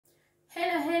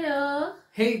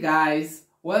Hey guys,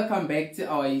 welcome back to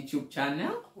our YouTube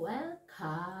channel.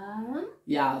 Welcome.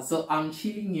 Yeah, so I'm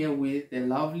chilling here with the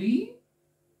lovely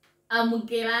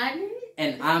Amukirani.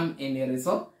 and I'm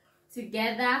Eneriso.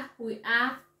 Together we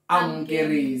are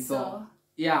Amukeriso.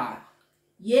 Yeah.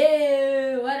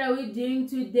 Yeah, what are we doing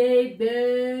today,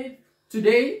 babe?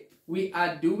 Today we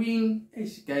are doing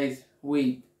guys,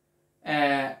 wait.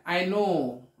 I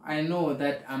know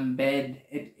that I'm bad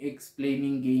at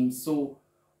explaining games, so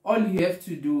all you have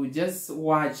to do, just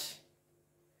watch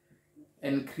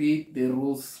and create the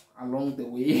rules along the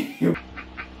way.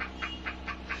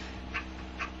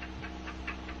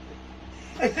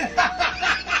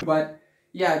 But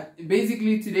yeah,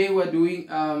 basically today we're doing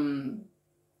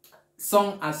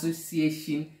song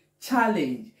association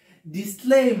challenge.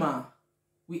 Disclaimer,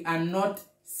 we are not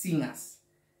singers.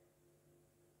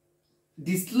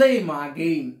 Disclaimer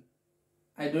again,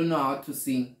 I don't know how to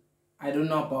sing. I don't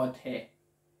know about her.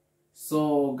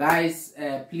 So guys,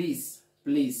 please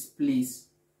don't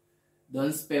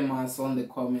spam us on the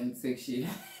comment section.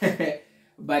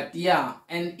 But yeah,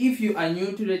 and if you are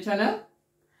new to the channel,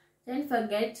 don't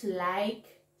forget to like,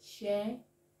 share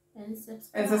and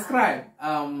subscribe.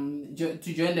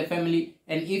 To join the family.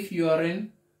 And if you are a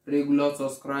regular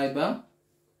subscriber,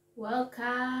 welcome.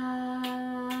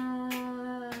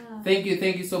 Thank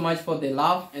you so much for the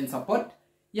love and support.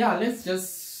 Yeah, let's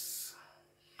just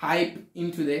hype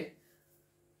into the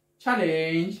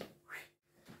challenge.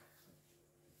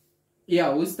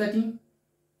 Yeah, who's starting?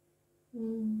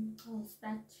 I'll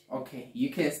start. Okay,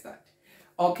 you can start.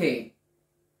 Okay.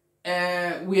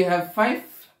 We have five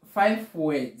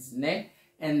words, ne?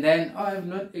 And then I've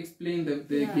not explained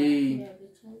the game. Yeah,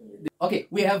 Okay,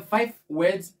 we have 5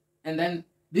 words, and then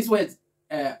these words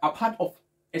are part of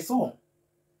a song.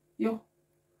 Yo.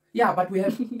 Yeah, but we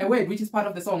have a word which is part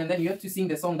of the song, and then you have to sing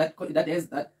the song that has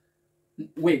that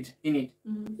word in it.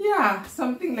 Yeah,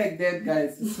 something like that,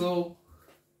 guys. So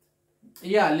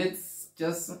yeah, let's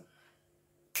just.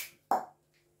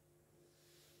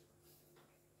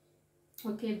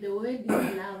 Okay, the word is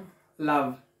love.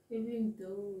 Love. Even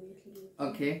though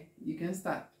Okay, you can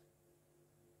start.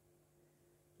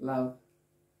 Love.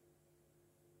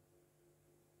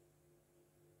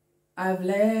 I've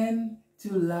learned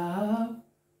to love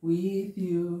with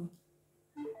you.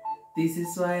 This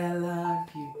is why I love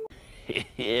you.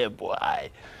 Yeah, boy.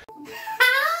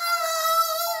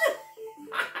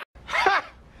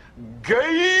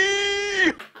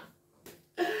 Gay.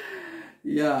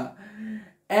 Yeah.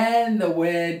 And the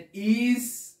word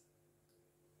is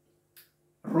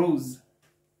rose.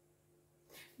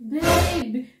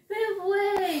 Babe,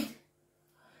 wait.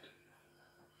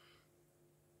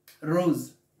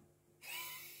 Rose.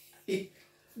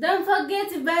 Don't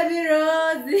forget Baby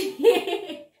Rose.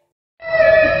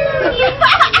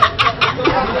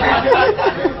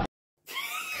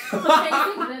 Okay,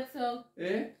 sing that song.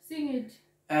 Eh? Sing it.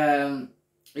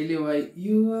 Anyway,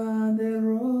 you are the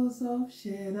rose of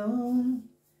Sharon.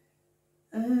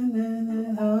 And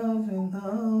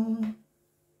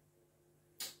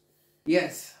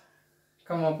yes.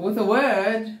 Come up with a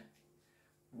word.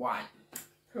 1.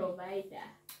 Provider.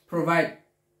 Provide.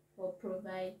 Or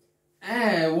provide.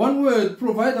 One word.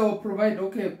 Provider or provide.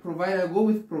 Okay, provider. Go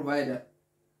with provider.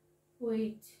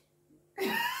 Wait.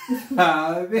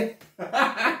 Enough.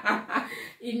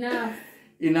 Enough.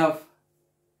 Enough.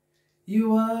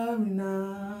 You are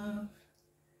enough.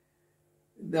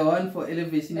 The one for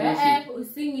elevation.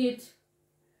 Sing it.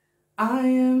 I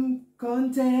am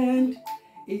content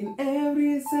in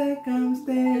every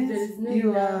circumstance.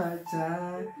 You are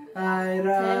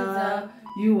Tyra.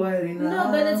 You are enough.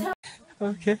 No, but the time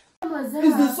was up.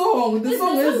 It's the song. The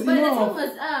song is but enough. the time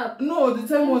was up. No, the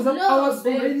time was up. No, I was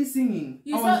babe. already singing.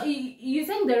 You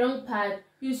sang the wrong part.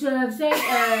 You should have said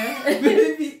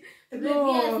Baby,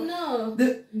 no. Yes, no.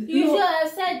 You should have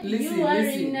said listen, you are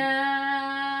listen.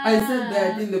 enough. I said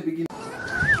that in the beginning.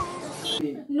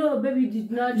 No, baby,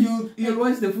 did not. You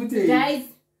watch the footage. Guys.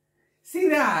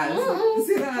 Serious.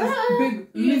 Babe,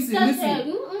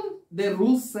 listen. The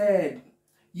rules said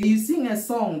you sing a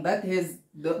song that has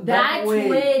that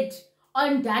word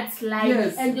on that slide.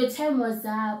 Yes. And the time was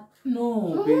up.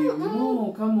 No, babe.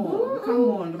 No, come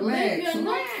on. Relax. Babe, you're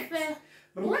not fair.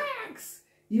 Relax.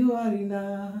 You are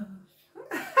enough.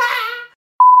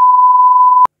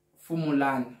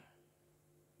 Fumulani.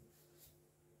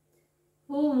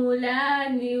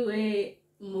 Fumulani we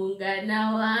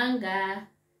mungana wanga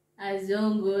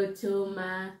azongo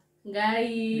toma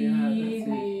ngairi.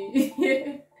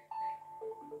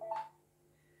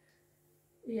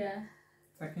 Yeah.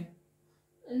 Okay.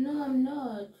 No, I'm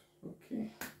not.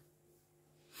 Okay.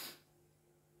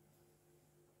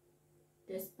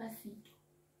 Despacito.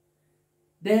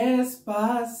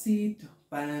 Despacito.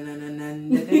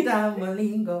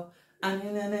 Bananananananamalingo.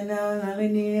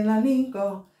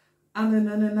 Ananananananalingo.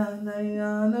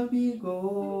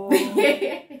 Ananananananabigo.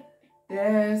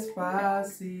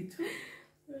 Despacito.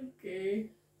 Okay.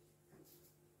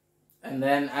 And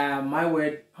then my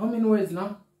word. How many words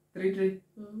now? Three.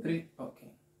 Three. Okay.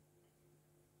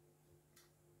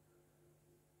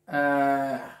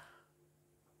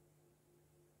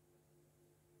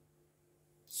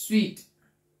 Sweet.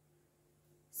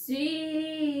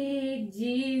 Sweet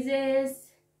Jesus.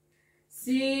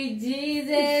 Sweet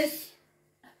Jesus.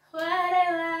 What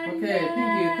a wonder Okay,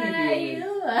 thank you.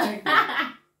 you are.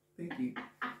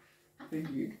 Thank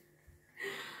you.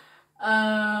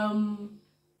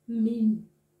 Mean.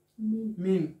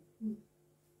 Mean.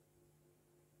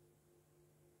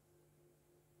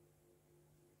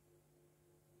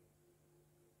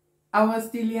 I was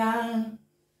still young,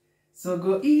 so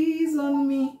go ease on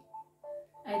me,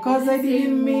 cause I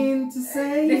didn't mean to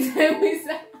say.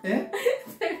 Yeah?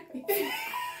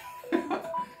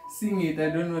 Sing it, I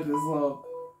don't know the song.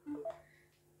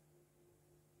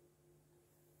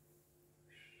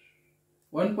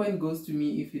 One point goes to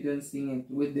me if you don't sing it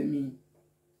with the me.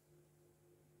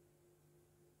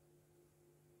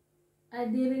 I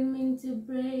didn't mean to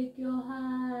break your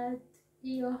heart.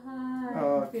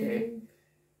 Okay.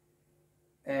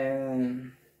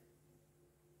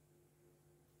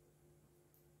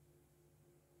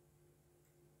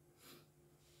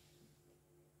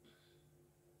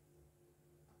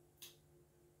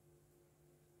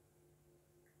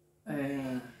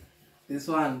 This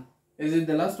one, is it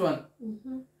the last one?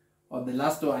 Or the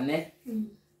last one, eh?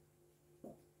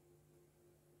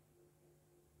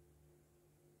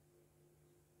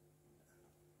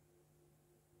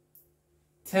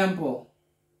 Temple.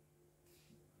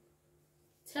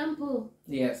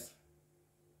 Yes.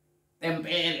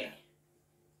 Tempele.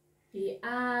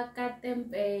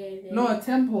 No,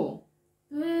 temple.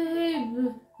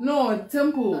 Babe. No,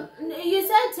 temple. You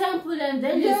said temple and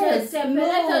then you said temple. No.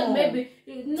 I thought maybe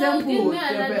no. Temple, Give me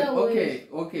another word.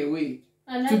 Okay, wait.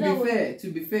 Another word. To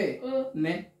be fair,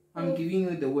 ne? I'm giving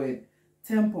you the word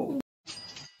temple.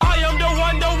 I am the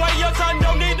one, the way your son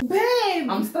don't need. Babe.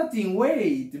 I'm starting.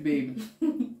 Wait, babe.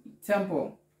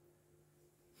 Temple.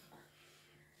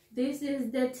 This is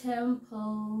the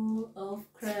temple of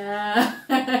Christ.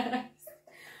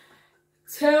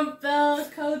 Temple,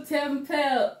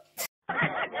 co-temple.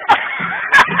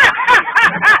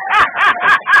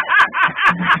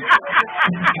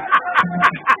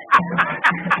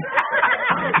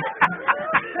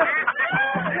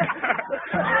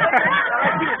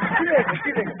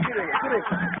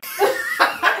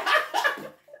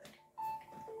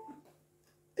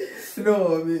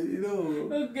 No, baby, no.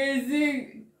 Okay,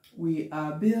 sing. We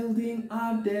are building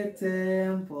up the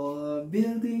temple,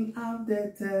 building up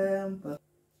the temple.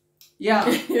 Yeah,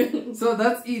 so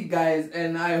that's it, guys,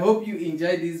 and I hope you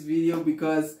enjoyed this video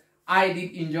because I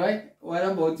did enjoy. What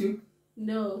about you?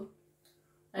 No,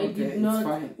 I Okay, did not. It's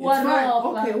fine. It's One fine.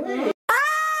 more. Okay, wait.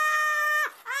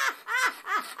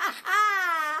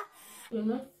 You're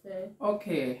not fair.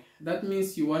 Okay, that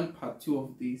means you want part 2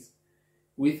 of this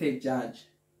with a judge.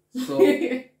 So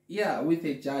yeah, with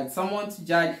a judge, someone to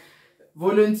judge.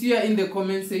 Volunteer in the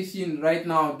comment section right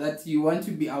now that you want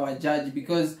to be our judge,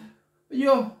 because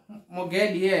yo,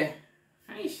 Moged here,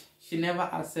 she never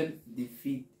accepts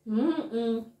defeat.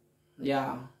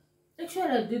 Yeah. Actually,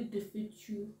 I did defeat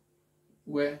you.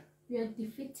 Where? You are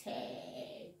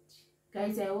defeated.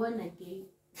 Guys, I won again.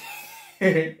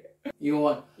 You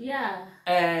won. Yeah.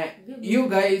 You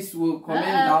guys will comment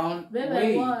down. Babe,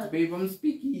 Wait, babe, I'm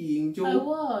speaking. Joe. I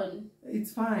won.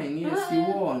 It's fine. Yes, you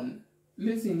won.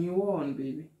 Listen, you won,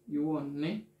 baby. You won,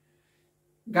 ne?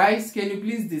 Guys, can you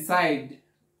please decide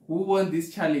who won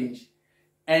this challenge?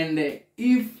 And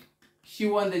if she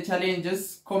won the challenge,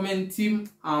 just comment Team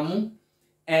Amu.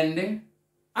 And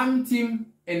I'm Team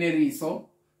Eneriso.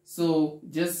 So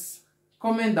just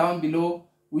comment down below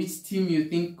which team you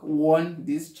think won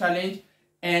this challenge.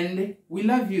 And we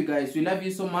love you guys. We love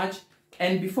you so much.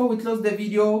 And before we close the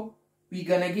video, we're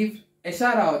gonna give a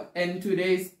shout out. And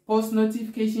today's post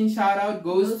notification shout out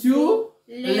goes to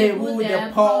Lebu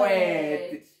the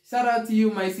Poet. Shout out to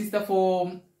you, my sister,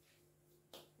 for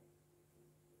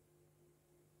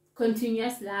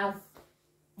continuous love,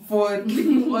 for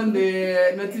clicking on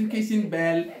the notification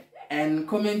bell and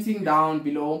commenting down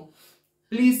below.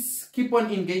 Please keep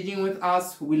on engaging with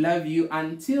us. We love you.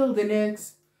 Until the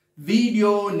next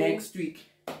video next week.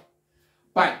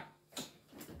 Bye.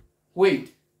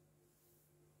 Wait.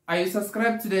 Are you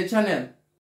subscribed to the channel?